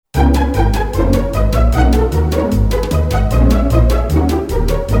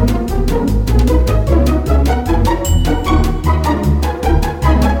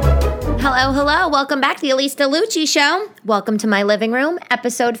welcome back to the Elise DeLucci Show. Welcome to my living room,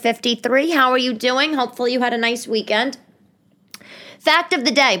 episode 53. How are you doing? Hopefully you had a nice weekend. Fact of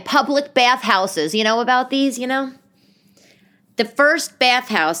the day, public bathhouses. You know about these, The first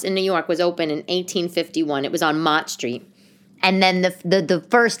bathhouse in New York was opened in 1851. It was on Mott Street. And then the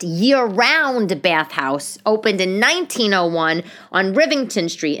first year-round bathhouse opened in 1901 on Rivington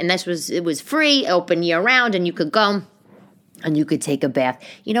Street. And it was free, open year-round, and you could go and you could take a bath.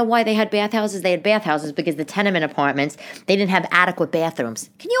 You know why they had bathhouses? They had bathhouses because the tenement apartments, they didn't have adequate bathrooms.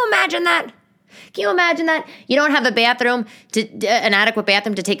 Can you imagine that? Can you imagine that? You don't have an adequate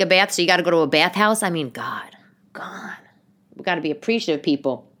bathroom to take a bath, so you got to go to a bathhouse? I mean, God. We've got to be appreciative,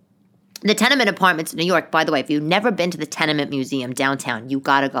 people. The tenement apartments in New York, by the way, if you've never been to the Tenement Museum downtown, you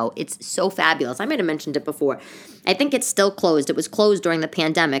got to go. It's so fabulous. I might have mentioned it before. I think it's still closed. It was closed during the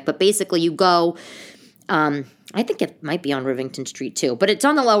pandemic, but basically you go... I think it might be on Rivington Street too, but it's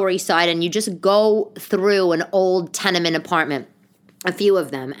on the Lower East Side, and you just go through an old tenement apartment, a few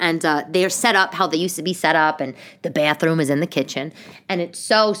of them, and they're set up how they used to be set up, and the bathroom is in the kitchen, and it's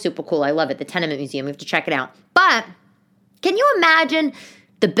so super cool. I love it. The Tenement Museum. You have to check it out. But can you imagine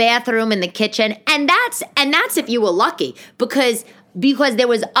the bathroom in the kitchen? And that's if you were lucky, because there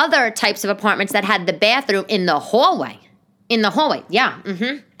was other types of apartments that had the bathroom in the hallway. Yeah.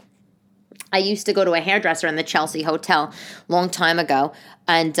 Mm-hmm. I used to go to a hairdresser in the Chelsea Hotel a long time ago,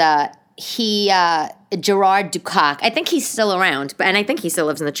 and Gerard Ducoc, I think he's still around, and I think he still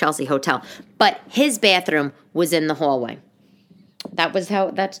lives in the Chelsea Hotel, but his bathroom was in the hallway. That was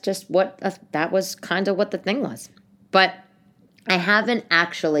kind of what the thing was. But I haven't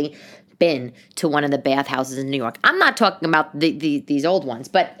actually been to one of the bathhouses in New York. I'm not talking about these old ones,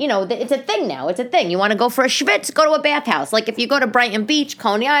 but it's a thing now. It's a thing. You want to go for a schwitz, go to a bathhouse. Like if you go to Brighton Beach,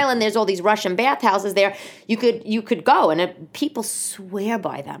 Coney Island, there's all these Russian bathhouses there. You could go, and people swear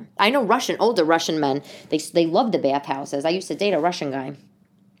by them. I know older Russian men. They love the bathhouses. I used to date a Russian guy,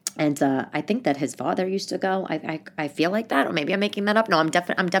 and I think that his father used to go. I feel like that, or maybe I'm making that up. No, I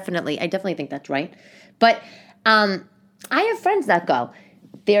definitely think that's right. But I have friends that go.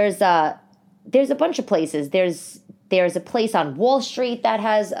 There's a bunch of places. There's a place on Wall Street that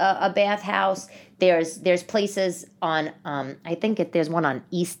has a bathhouse. There's places on I think there's one on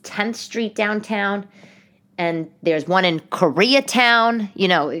East 10th Street downtown, and there's one in Koreatown,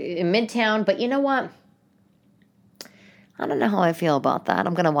 in Midtown. But you know what? I don't know how I feel about that.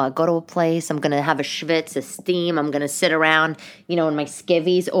 I'm gonna go to a place. I'm gonna have a schwitz, a steam. I'm gonna sit around, in my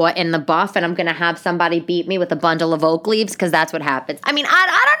skivvies or in the buff, and I'm gonna have somebody beat me with a bundle of oak leaves, because that's what happens. I mean,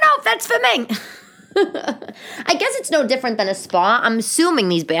 I don't know if that's for me. I guess it's no different than a spa. I'm assuming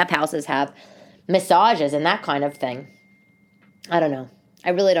these bathhouses have massages and that kind of thing. I don't know. I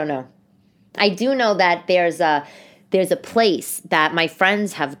really don't know. I do know that there's a place that my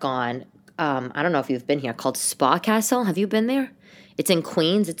friends have gone. I don't know if you've been here, called Spa Castle. Have you been there? It's in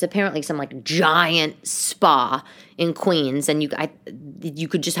Queens. It's apparently some giant spa in Queens, and you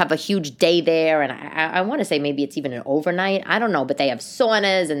could just have a huge day there. And I want to say maybe it's even an overnight. I don't know, but they have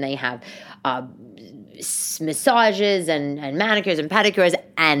saunas, and they have massages and manicures and pedicures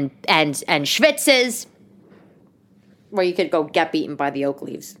and schwitzes, where you could go get beaten by the oak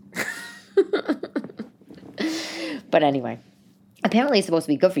leaves. But anyway. Apparently it's supposed to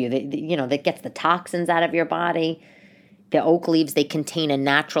be good for you. That gets the toxins out of your body. The oak leaves, they contain a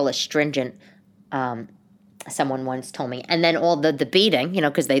natural astringent, someone once told me. And then all the beating,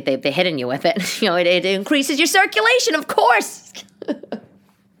 because they're hitting you with it, it increases your circulation, of course.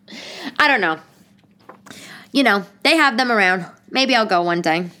 I don't know. They have them around. Maybe I'll go one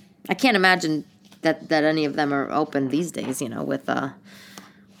day. I can't imagine that any of them are open these days, with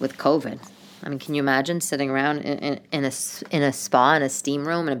COVID. I mean, can you imagine sitting around in a spa, in a steam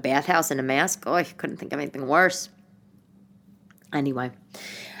room, in a bathhouse, in a mask? Oh, I couldn't think of anything worse. Anyway,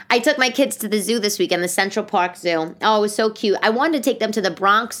 I took my kids to the zoo this weekend, the Central Park Zoo. Oh, it was so cute. I wanted to take them to the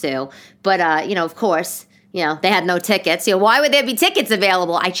Bronx Zoo, but, of course, they had no tickets. Why would there be tickets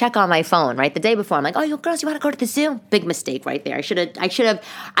available? I check on my phone, right? The day before, I'm like, oh, you girls, you want to go to the zoo? Big mistake right there. I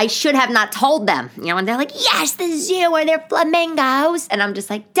should have not told them, and they're like, yes, the zoo, are there flamingos? And I'm just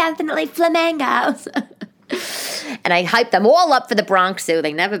like, definitely flamingos. And I hyped them all up for the Bronx Zoo.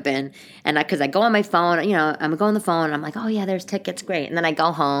 They've never been. And because I go on my phone, I'm going on the phone, and I'm like, oh, yeah, there's tickets, great. And then I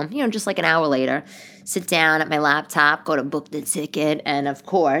go home, just like an hour later, sit down at my laptop, go to book the ticket, and of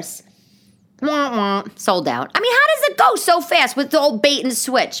course, sold out. I mean, how does it go so fast with the old bait and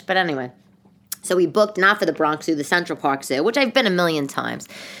switch? But anyway, so we booked not for the Bronx Zoo, the Central Park Zoo, which I've been a million times.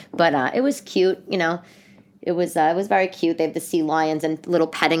 But it was cute, It was very cute. They have the sea lions and little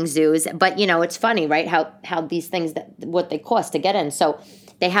petting zoos. But, it's funny, right, how these things, what they cost to get in. So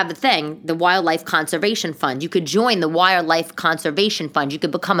they have the thing, the Wildlife Conservation Fund. You could join the Wildlife Conservation Fund. You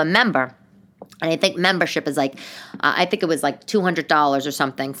could become a member. And I think membership is like, I think it was like $200 or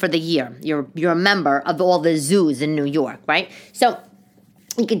something for the year. You're a member of all the zoos in New York, right? So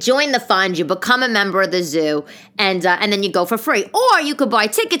you could join the fund, you become a member of the zoo, and then you go for free. Or you could buy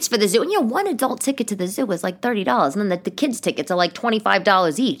tickets for the zoo. And, one adult ticket to the zoo is like $30. And then the kids' tickets are like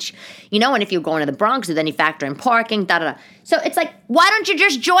 $25 each. And if you're going to the Bronx Zoo, then you factor in parking, da-da-da. So it's like, why don't you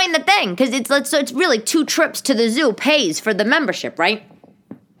just join the thing? Because it's really 2 trips to the zoo pays for the membership, right?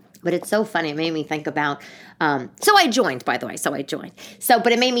 But it's so funny. It made me think about. So I joined, by the way.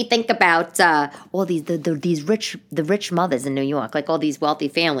 But it made me think about all these rich mothers in New York, like all these wealthy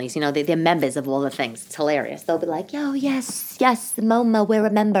families. They're members of all the things. It's hilarious. They'll be like, "Oh yes, the MoMA. We're a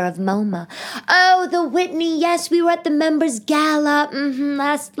member of MoMA. Oh, the Whitney. Yes, we were at the members gala.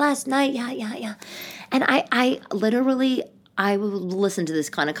 Last night. Yeah. And I literally. I will listen to this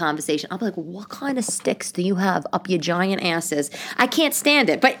kind of conversation. I'll be like, what kind of sticks do you have up your giant asses? I can't stand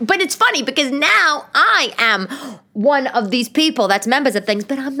it. But it's funny because now I am one of these people that's members of things,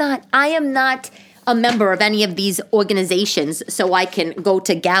 but I am not a member of any of these organizations so I can go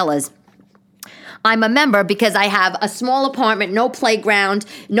to galas. I'm a member because I have a small apartment, no playground,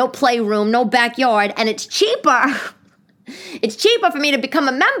 no playroom, no backyard, and it's cheaper. It's cheaper for me to become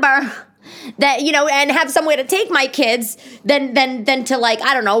a member and have somewhere to take my kids than to, like,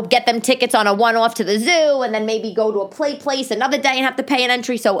 I don't know, get them tickets on a one-off to the zoo and then maybe go to a play place another day and have to pay an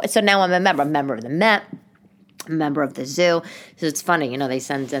entry. So now I'm a member of the Met, a member of the zoo. So it's funny, they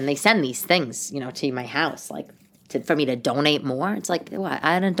send these things, to my house, like for me to donate more. It's like, what?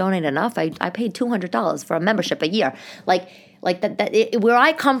 I didn't donate enough. I paid $200 for a membership a year. Like where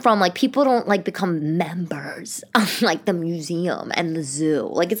I come from, like, people don't like become members of like the museum and the zoo.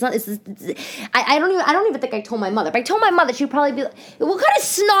 Like I don't even think I told my mother. If I told my mother, she'd probably be like, "What kind of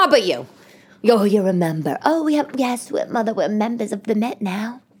snob are you?" "Oh, you're a member." "Oh, mother, we're members of the Met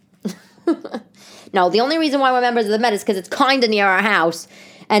now." No, the only reason why we're members of the Met is because it's kind of near our house,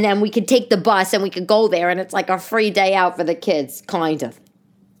 and then we could take the bus and we could go there, and it's like a free day out for the kids, kind of.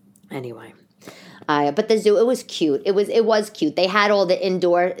 Anyway. But the zoo, it was cute. It was cute. They had all the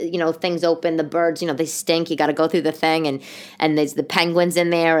indoor, things open. The birds, they stink. You got to go through the thing, and there's the penguins in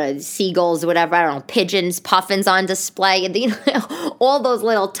there, seagulls, whatever. I don't know, pigeons, puffins on display. All those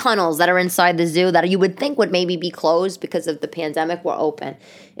little tunnels that are inside the zoo that you would think would maybe be closed because of the pandemic were open.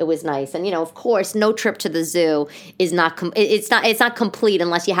 It was nice, and of course, no trip to the zoo is not. It's not complete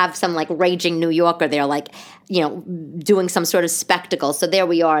unless you have some like raging New Yorker there, like doing some sort of spectacle. So there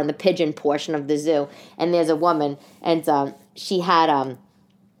we are in the pigeon portion of the zoo, and there's a woman, and she had a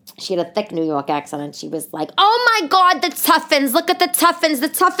thick New York accent, and she was like, "Oh my God, the Tuffins! Look at the Tuffins! The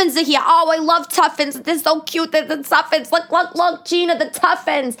Tuffins are here! Oh, I love Tuffins! They're so cute! The Tuffins! Look, Gina, the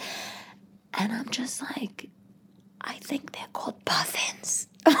Tuffins!" And I'm just like, I think they're called puffins.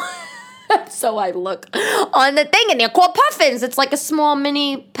 So I look on the thing, and they're called puffins. It's like a small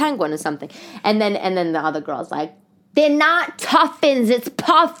mini penguin or something. And then the other girl's like, "They're not tuffins, it's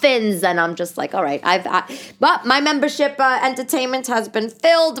puffins." And I'm just like, all right, but my membership entertainment has been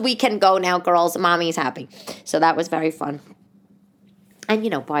filled. We can go now, girls. Mommy's happy. So that was very fun.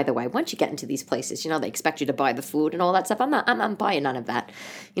 And, by the way, once you get into these places, they expect you to buy the food and all that stuff. I'm not buying none of that.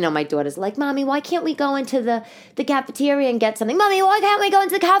 My daughter's like, "Mommy, why can't we go into the cafeteria and get something? Mommy, why can't we go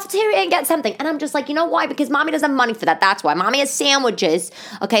into the cafeteria and get something?" And I'm just like, why? Because Mommy doesn't have money for that. That's why. Mommy has sandwiches,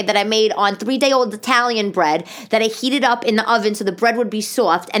 okay, that I made on 3-day-old Italian bread that I heated up in the oven so the bread would be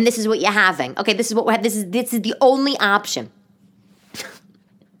soft, and this is what you're having. Okay, this is the only option.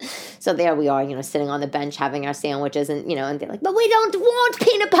 So there we are, sitting on the bench having our sandwiches, and and they're like, "But we don't want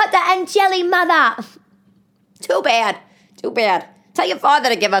peanut butter and jelly, Mother." Too bad. Tell your father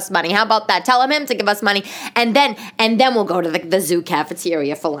to give us money. How about that? Tell him to give us money, and then we'll go to the zoo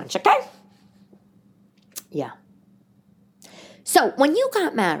cafeteria for lunch, okay? Yeah. So when you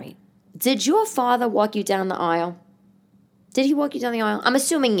got married, did your father walk you down the aisle? Did he walk you down the aisle? I'm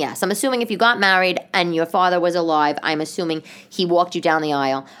assuming yes. I'm assuming if you got married and your father was alive, I'm assuming he walked you down the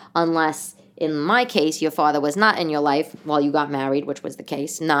aisle, unless, in my case, your father was not in your life while you got married, which was the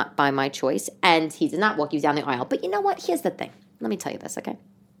case, not by my choice, and he did not walk you down the aisle. But you know what? Here's the thing. Let me tell you this, okay?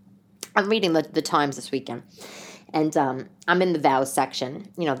 I'm reading the Times this weekend, and I'm in the vows section,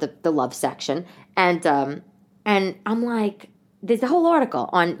 the love section, and I'm like, there's a whole article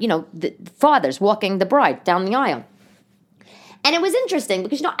on, the fathers walking the bride down the aisle. And it was interesting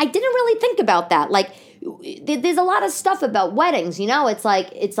because, I didn't really think about that. Like, there's a lot of stuff about weddings, It's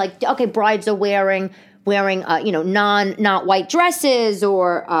like, okay, brides are wearing wearing, not white dresses,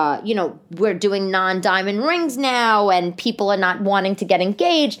 or, we're doing non-diamond rings now, and people are not wanting to get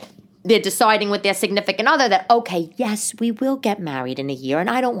engaged. They're deciding with their significant other that, okay, yes, we will get married in a year, and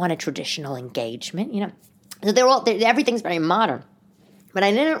I don't want a traditional engagement, So everything's very modern. But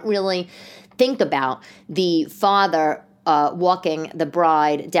I didn't really think about the father walking the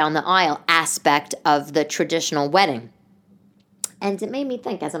bride down the aisle aspect of the traditional wedding. And it made me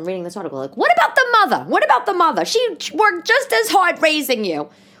think, as I'm reading this article, like, what about the mother? What about the mother? She worked just as hard raising you.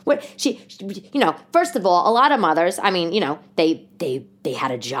 First of all, a lot of mothers, they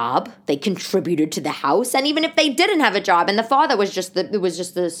had a job, they contributed to the house, and even if they didn't have a job, and the father was just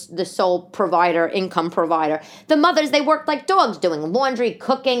the sole provider, income provider, the mothers, they worked like dogs, doing laundry,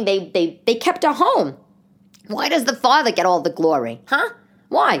 cooking, they kept a home. Why does the father get all the glory? Huh?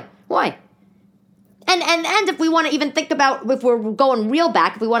 Why? And if we want to even think about, if we're going real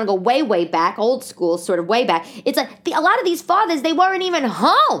back, if we want to go way, way back, old school, sort of way back, it's like a lot of these fathers, they weren't even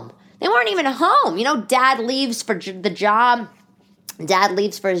home. Dad leaves for the job. Dad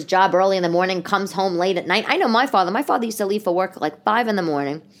leaves for his job early in the morning, comes home late at night. I know my father. My father used to leave for work at like 5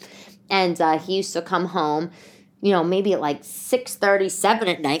 a.m. And he used to come home, maybe at like 6:30, 7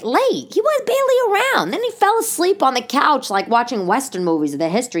 at night, late. He was barely around. Then he fell asleep on the couch, like watching Western movies or the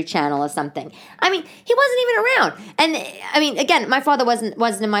History Channel or something. He wasn't even around. And again, my father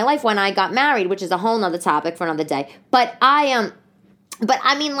wasn't in my life when I got married, which is a whole nother topic for another day. But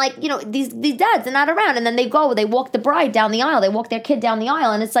these dads are not around, and then they walk the bride down the aisle, they walk their kid down the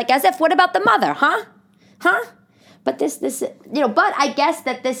aisle, and it's like, as if, what about the mother, huh? But but I guess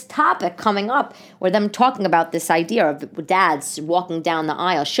that this topic coming up, or them talking about this idea of dads walking down the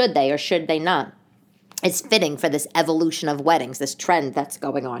aisle, should they or should they not, is fitting for this evolution of weddings, this trend that's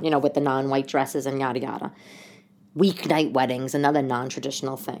going on, with the non-white dresses and yada yada. Weeknight weddings, another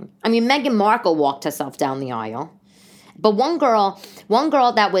non-traditional thing. Meghan Markle walked herself down the aisle. But one girl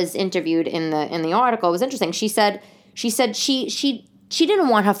that was interviewed in the article was interesting. She said she didn't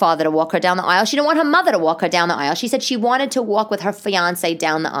want her father to walk her down the aisle. She didn't want her mother to walk her down the aisle. She said she wanted to walk with her fiance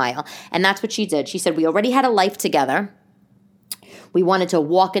down the aisle, and that's what she did. She said, we already had a life together. We wanted to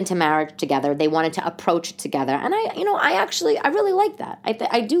walk into marriage together. They wanted to approach it together, and I really like that.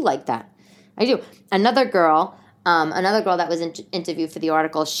 I do like that. I do. Another girl that was interviewed for the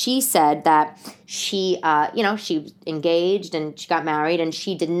article, she said that she was engaged and she got married, and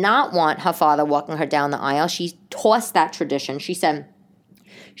she did not want her father walking her down the aisle. She tossed that tradition. She said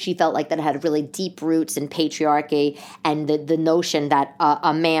she felt like that it had really deep roots in patriarchy and the notion that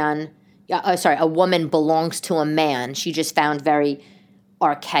a woman belongs to a man. She just found very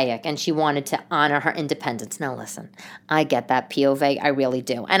archaic, and she wanted to honor her independence. Now listen, I get that POV, I really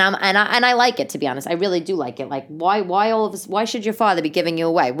do, and I like it, to be honest. I really do like it. Like, why should your father be giving you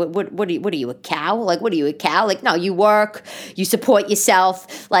away? What are you, a cow? Like, what are you, a cow? Like, no, you work, you support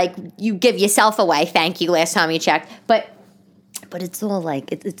yourself, like, you give yourself away. Thank you, last time you checked. But it's all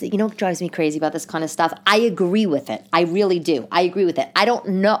like, it's what drives me crazy about this kind of stuff? I agree with it. I really do. I agree with it. I don't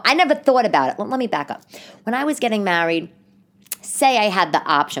know. I never thought about it. Let me back up. When I was getting married, say I had the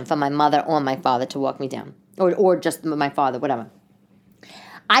option for my mother or my father to walk me down, or just my father, whatever.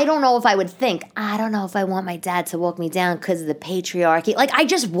 I don't know if I would think, I don't know if I want my dad to walk me down because of the patriarchy. Like, I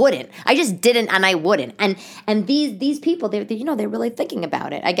just wouldn't. I just didn't, and I wouldn't. And these people, they're really thinking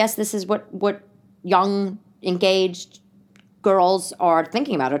about it. I guess this is what young, engaged girls are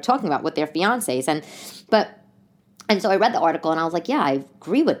thinking about or talking about with their fiancés. And so I read the article, and I was like, yeah, I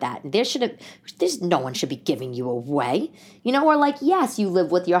agree with that. There's no one should be giving you away. Or like, yes, you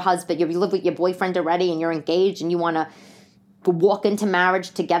live with your husband, you live with your boyfriend already, and you're engaged, and you want to walk into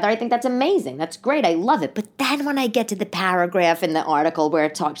marriage together. I think that's amazing. That's great. I love it. But then when I get to the paragraph in the article where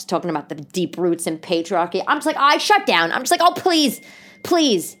it's talking about the deep roots in patriarchy, I'm just like, I shut down. I'm just like, oh, please.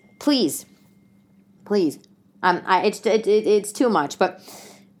 It's too much.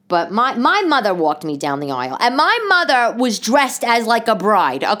 But my mother walked me down the aisle, and my mother was dressed as like a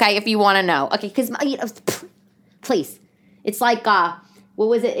bride. Okay, if you want to know. Okay, because please, it's like what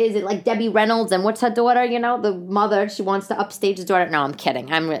was it? Is it like Debbie Reynolds and what's her daughter? The mother. She wants to upstage his daughter. No, I'm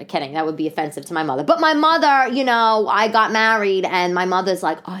kidding. I'm really kidding. That would be offensive to my mother. But my mother, I got married, and my mother's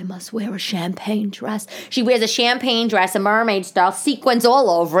like, I must wear a champagne dress. She wears a champagne dress, a mermaid style, sequins all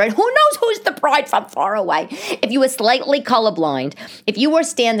over it. Who knows who's the bride from far away? If you were slightly colorblind, if you were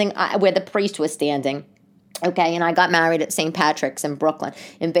standing where the priest was standing, Okay, and I got married at St. Patrick's in Brooklyn,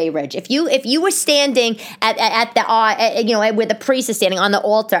 in Bay Ridge. If you were standing at the where the priest is standing on the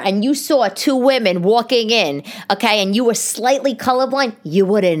altar, and you saw two women walking in, okay, and you were slightly colorblind, you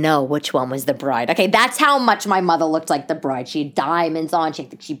wouldn't know which one was the bride. Okay, that's how much my mother looked like the bride. She had diamonds on.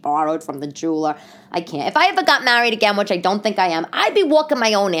 She borrowed from the jeweler. I can't. If I ever got married again, which I don't think I am, I'd be walking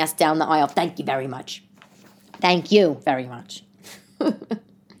my own ass down the aisle. Thank you very much. Thank you very much.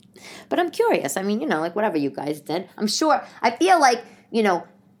 But I'm curious. I mean, like whatever you guys did. I'm sure. I feel like,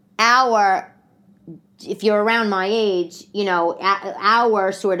 if you're around my age,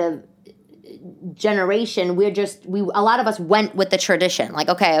 our sort of generation, a lot of us went with the tradition. Like,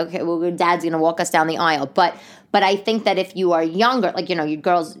 okay, well, Dad's going to walk us down the aisle. But I think that if you are younger, like, your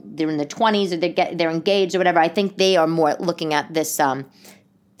girls, they're in their 20s or they're engaged or whatever, I think they are more looking at this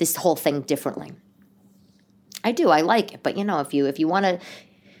whole thing differently. I do. I like it. But, if you want to...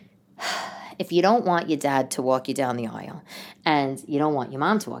 If you don't want your dad to walk you down the aisle and you don't want your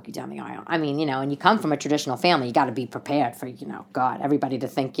mom to walk you down the aisle, I mean, and you come from a traditional family, you got to be prepared for, God, everybody to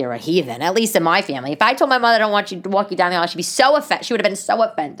think you're a heathen, at least in my family. If I told my mother I don't want you to walk you down the aisle, she'd be so offended. She would have been so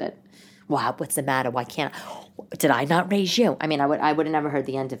offended. Wow, what's the matter? Why can't I? Did I not raise you? I mean, I would have never heard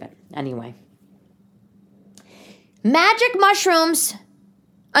the end of it. Anyway. Magic mushrooms.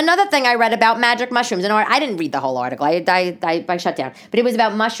 Another thing I read about magic mushrooms, and I didn't read the whole article. I shut down. But it was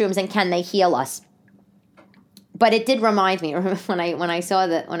about mushrooms and can they heal us. But it did remind me when I saw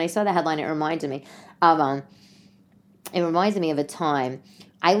the headline. It reminded me of a time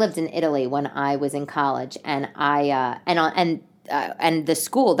I lived in Italy when I was in college, and and the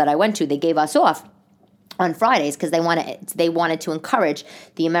school that I went to, they gave us off on Fridays because they wanted to encourage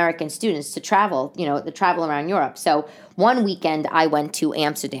the American students to travel, to travel around Europe. So one weekend I went to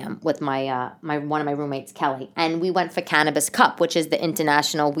Amsterdam with my one of my roommates, Kelly, and we went for Cannabis Cup, which is the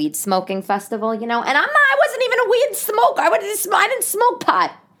International Weed Smoking Festival, and I wasn't even a weed smoker. I didn't smoke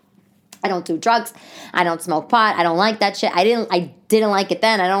pot. I don't do drugs. I don't smoke pot. I don't like that shit. I didn't like it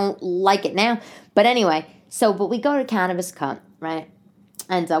then. I don't like it now. But anyway, but we go to Cannabis Cup, right?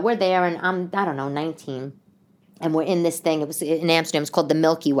 And we're there, and I'm, 19, and we're in this thing. It was in Amsterdam. It's called the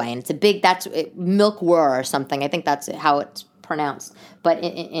Milky Way, and it's a big, Milk Wur or something. I think that's how it's pronounced, but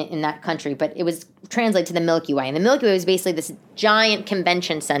in that country. But it was translated to the Milky Way, and the Milky Way was basically this giant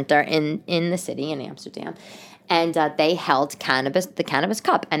convention center in the city in Amsterdam. And they held the Cannabis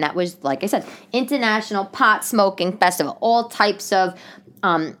Cup, and that was, like I said, International Pot Smoking Festival. All types of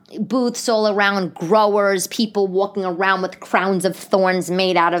booths all around, growers, people walking around with crowns of thorns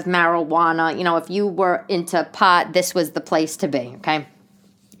made out of marijuana. If you were into pot, this was the place to be, okay?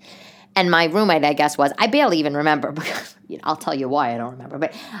 And my roommate, I guess, I barely even remember. I'll tell you why I don't remember.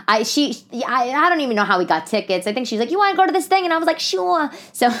 But I don't even know how we got tickets. I think she's like, you want to go to this thing? And I was like, sure.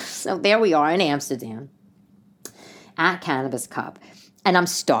 So there we are in Amsterdam at Cannabis Cup. And I'm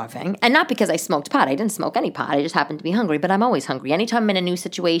starving. And not because I smoked pot. I didn't smoke any pot. I just happened to be hungry. But I'm always hungry. Anytime I'm in a new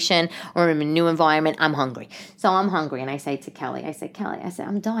situation or in a new environment, I'm hungry. So I'm hungry. And I say to Kelly, Kelly,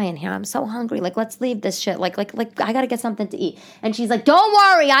 I'm dying here. I'm so hungry. Like, let's leave this shit. Like I got to get something to eat. And she's like, don't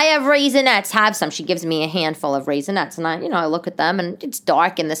worry. I have Raisinets. Have some. She gives me a handful of Raisinets. And I look at them. And it's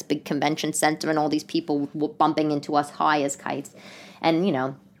dark in this big convention center. And all these people bumping into us high as kites. And,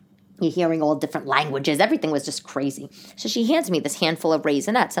 you're hearing all different languages. Everything was just crazy. So she hands me this handful of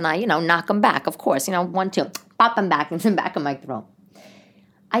Raisinets, and I, knock them back, of course. 1, 2, pop them back into the back of my throat.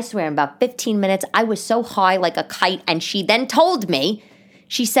 I swear, in about 15 minutes, I was so high like a kite, and she then told me,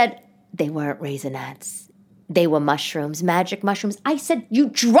 she said, they weren't Raisinets. They were mushrooms, magic mushrooms. I said, you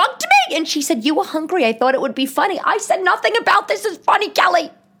drugged me? And she said, you were hungry. I thought it would be funny. I said, nothing about this is funny,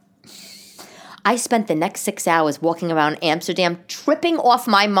 Kelly. I spent the next 6 hours walking around Amsterdam, tripping off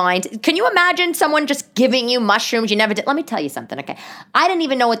my mind. Can you imagine someone just giving you mushrooms you never did? Let me tell you something, okay? I didn't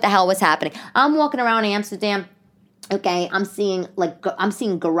even know what the hell was happening. I'm walking around Amsterdam, okay? I'm seeing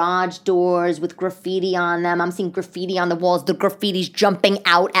garage doors with graffiti on them. I'm seeing graffiti on the walls. The graffiti's jumping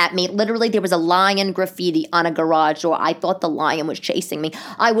out at me. Literally, there was a lion graffiti on a garage door. I thought the lion was chasing me.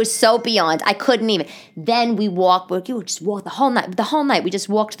 I was so beyond. I couldn't even. Then we just walked the whole night. The whole night, we just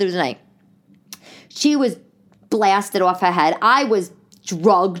walked through the night. She was blasted off her head. I was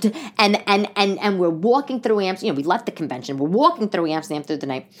drugged, and we're walking through Amsterdam. We left the convention. We're walking through Amsterdam through the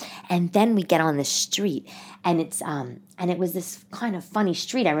night, and then we get on this street, and it's and it was this kind of funny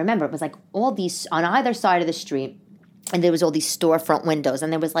street. I remember it was like all these on either side of the street. And there was all these storefront windows,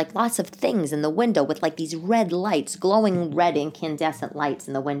 and there was like lots of things in the window with like these red lights, glowing red incandescent lights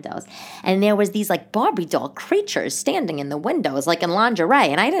in the windows. And there was these like Barbie doll creatures standing in the windows, like in lingerie.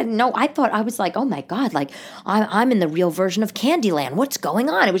 And I didn't know. I thought, I was like, oh my God, like I'm in the real version of Candyland. What's going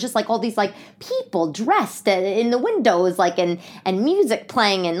on? It was just like all these like people dressed in the windows, like and music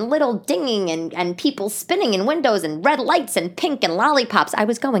playing and little dinging and people spinning in windows and red lights and pink and lollipops. I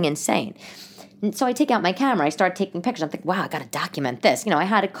was going insane. And so I take out my camera. I start taking pictures. I'm thinking, wow, I got to document this. I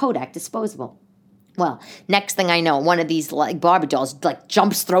had a Kodak disposable. Well, next thing I know, one of these like Barbie dolls like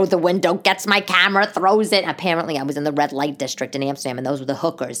jumps through the window, gets my camera, throws it. Apparently, I was in the red light district in Amsterdam, and those were the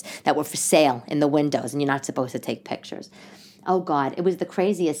hookers that were for sale in the windows, and you're not supposed to take pictures. Oh God, it was the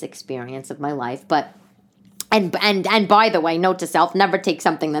craziest experience of my life. But and by the way, note to self: never take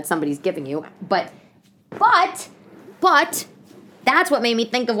something that somebody's giving you. But. That's what made me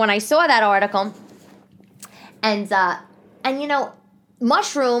think of when I saw that article. And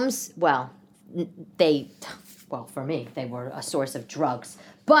mushrooms, for me, they were a source of drugs.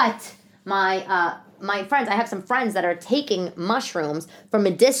 But my friends, I have some friends that are taking mushrooms for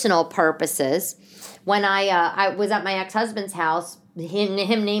medicinal purposes. When I was at my ex-husband's house,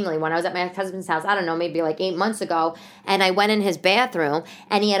 him namely, when I was at my ex-husband's house, I don't know, maybe like 8 months ago, and I went in his bathroom,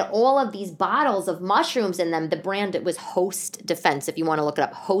 and he had all of these bottles of mushrooms in them. The brand, it was Host Defense, if you want to look it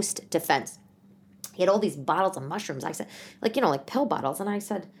up, Host Defense. He had all these bottles of mushrooms. I said, like pill bottles, and I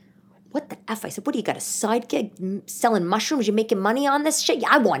said, what the F? I said, what do you got, a side gig selling mushrooms? You making money on this shit? Yeah,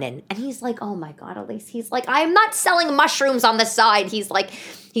 I want in. And he's like, oh my God, Elise. He's like, I'm not selling mushrooms on the side. He's like,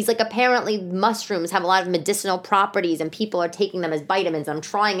 apparently mushrooms have a lot of medicinal properties and people are taking them as vitamins. I'm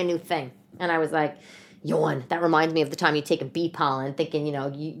trying a new thing. And I was like, yawn. That reminds me of the time you take a bee pollen thinking, you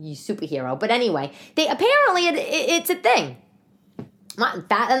superhero. But anyway, it's a thing.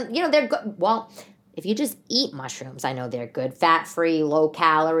 They're good. Well, if you just eat mushrooms, I know they're good. Fat-free,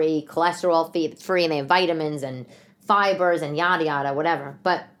 low-calorie, cholesterol-free, and they have vitamins and fibers and yada, yada, whatever.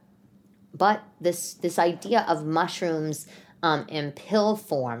 But this idea of mushrooms in pill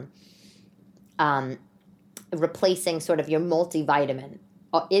form replacing sort of your multivitamin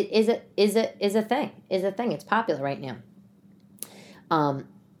is a thing. It's popular right now.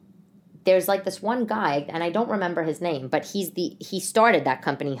 There's like this one guy, and I don't remember his name, but he started that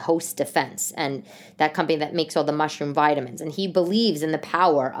company, Host Defense, and that company that makes all the mushroom vitamins. And he believes in the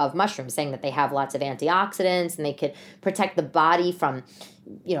power of mushrooms, saying that they have lots of antioxidants and they could protect the body from,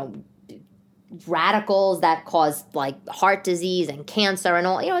 radicals that cause like heart disease and cancer and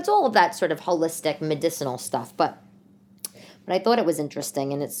all. It's all of that sort of holistic medicinal stuff. But I thought it was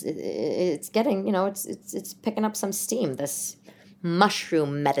interesting, and it's getting, it's picking up some steam, this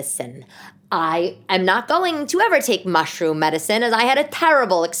mushroom medicine. I am not going to ever take mushroom medicine, as I had a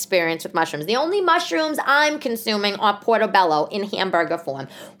terrible experience with mushrooms. The only mushrooms I'm consuming are portobello in hamburger form,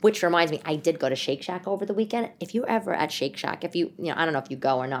 which reminds me, I did go to Shake Shack over the weekend. If you're ever at Shake Shack, I don't know if you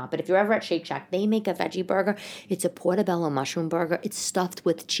go or not, but if you're ever at Shake Shack, they make a veggie burger. It's a portobello mushroom burger. It's stuffed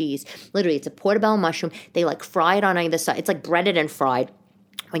with cheese. Literally, it's a portobello mushroom. They like fry it on either side. It's like breaded and fried.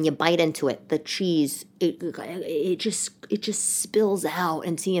 When you bite into it, the cheese, it just spills out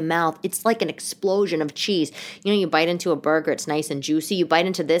into your mouth. It's like an explosion of cheese. You bite into a burger, it's nice and juicy. You bite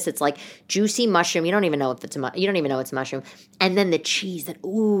into this, it's like juicy mushroom. You don't even know it's mushroom. And then the cheese that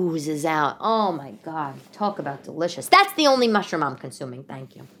oozes out. Oh my God, talk about delicious. That's the only mushroom I'm consuming.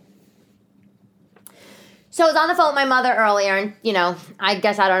 Thank you. So I was on the phone with my mother earlier, and, I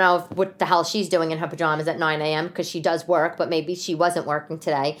guess I don't know what the hell she's doing in her pajamas at 9 a.m. because she does work, but maybe she wasn't working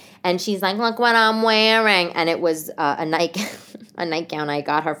today. And she's like, look what I'm wearing. And it was a nightgown I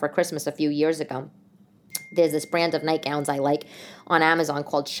got her for Christmas a few years ago. There's this brand of nightgowns I like on Amazon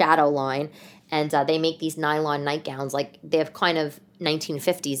called Shadow Line, and they make these nylon nightgowns, like they're kind of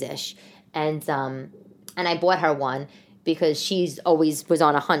 1950s-ish. And I bought her one, because she's always was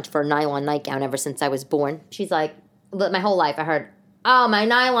on a hunt for a nylon nightgown ever since I was born. She's like, my whole life I heard, oh, my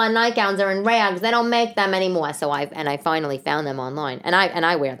nylon nightgowns are in rags. They don't make them anymore. So I finally found them online. And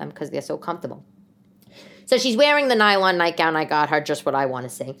I wear them because they're so comfortable. So she's wearing the nylon nightgown I got her, just what I want to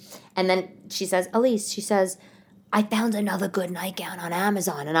see. And then she says, Elise, I found another good nightgown on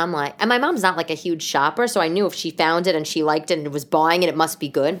Amazon. And I'm like, and my mom's not like a huge shopper, so I knew if she found it and she liked it and was buying it, it must be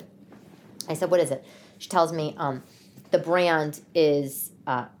good. I said, what is it? She tells me, the brand is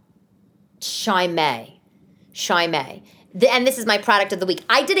Chimay. And this is my product of the week.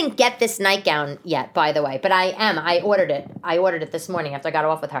 I didn't get this nightgown yet, by the way, but I ordered it. I ordered it this morning after I got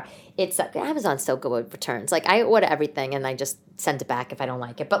off with her. It's Amazon's so good with returns. Like, I order everything and I just send it back if I don't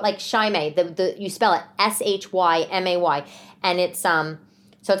like it. But like Chimay, you spell it Shymay, and it's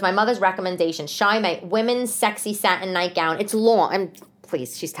So it's my mother's recommendation. Shy May, women's sexy satin nightgown. It's long. And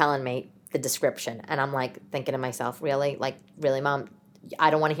please, she's telling me the description. And I'm like thinking to myself, really? Like, really, Mom?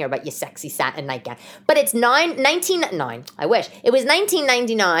 I don't want to hear about your sexy satin nightgown. But it's I wish. It was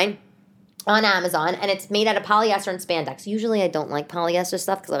 $19.99 on Amazon, and it's made out of polyester and spandex. Usually I don't like polyester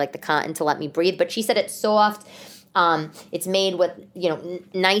stuff because I like the cotton to let me breathe. But she said it's soft. It's made with,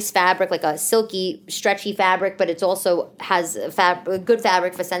 nice fabric, like a silky, stretchy fabric, but it also has good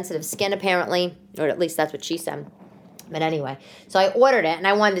fabric for sensitive skin, apparently, or at least that's what she said. But anyway, so I ordered it, and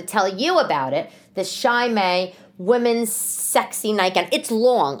I wanted to tell you about it. The Shy May women's sexy nightgown. It's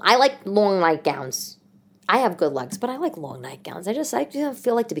long. I like long nightgowns. I have good legs, but I like long nightgowns. I just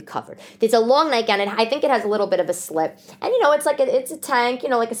feel like to be covered. It's a long nightgown, and I think it has a little bit of a slip. And, it's like it's a tank,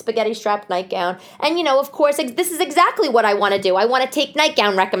 like a spaghetti strap nightgown. And, of course, this is exactly what I want to do. I want to take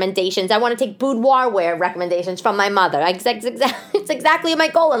nightgown recommendations. I want to take boudoir wear recommendations from my mother. It's exactly my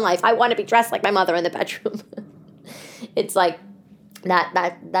goal in life. I want to be dressed like my mother in the bedroom. It's like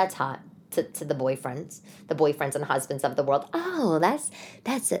that's hot. To the boyfriends and husbands of the world. Oh, that's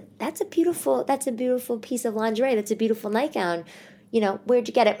a beautiful piece of lingerie. That's a beautiful nightgown. Where'd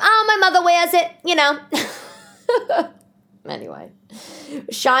you get it? Oh, my mother wears it. Anyway,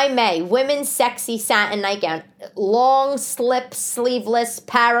 Shy May, women's sexy satin nightgown, long slip, sleeveless,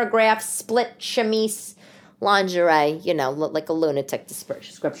 paragraph, split chemise lingerie. Like a lunatic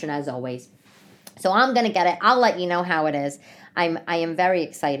description as always. So I'm gonna get it. I'll let you know how it is. I am very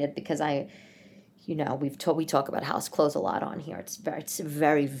excited because we talk about house clothes a lot on here. It's a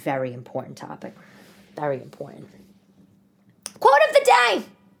very, very important topic. Very important. Quote of the day.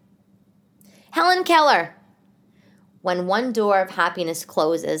 Helen Keller. When one door of happiness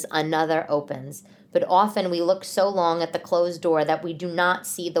closes, another opens. But often we look so long at the closed door that we do not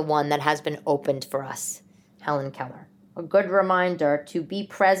see the one that has been opened for us. Helen Keller. A good reminder to be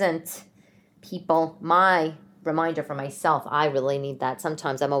present, people. My reminder for myself. I really need that.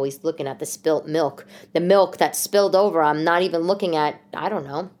 Sometimes I'm always looking at the spilt milk. The milk that spilled over. I'm not even looking at, I don't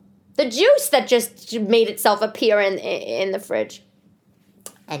know, the juice that just made itself appear in the fridge.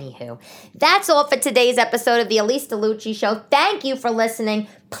 Anywho, that's all for today's episode of the Elise DeLucci Show. Thank you for listening.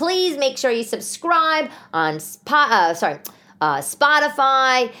 Please make sure you subscribe on Spotify,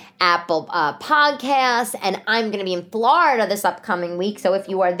 Apple Podcasts, and I'm going to be in Florida this upcoming week. So if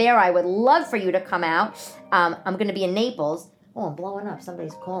you are there, I would love for you to come out. I'm going to be in Naples. Oh, I'm blowing up.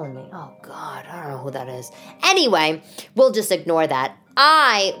 Somebody's calling me. Oh, God. I don't know who that is. Anyway, we'll just ignore that.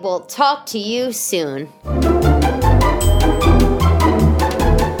 I will talk to you soon.